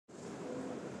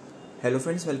Hello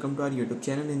friends, welcome to our YouTube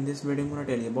channel. In this video, I'm going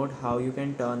to tell you about how you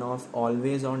can turn off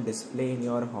always on display in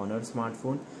your Honor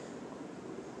smartphone.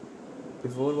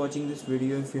 Before watching this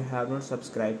video, if you have not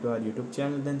subscribed to our YouTube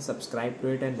channel, then subscribe to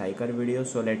it and like our video.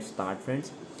 So let's start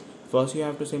friends. First you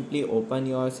have to simply open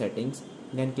your settings,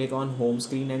 then click on home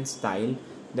screen and style,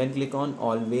 then click on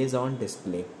always on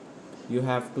display. You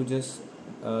have to just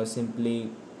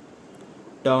simply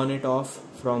turn it off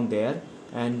from there,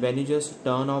 and when you just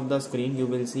turn off the screen you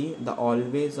will see the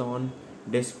always on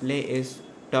display is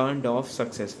turned off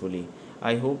successfully.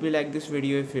 I hope you like this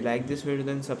video. If you like this video,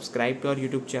 then subscribe to our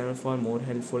YouTube channel for more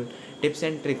helpful tips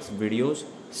and tricks videos.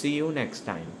 See you next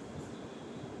time.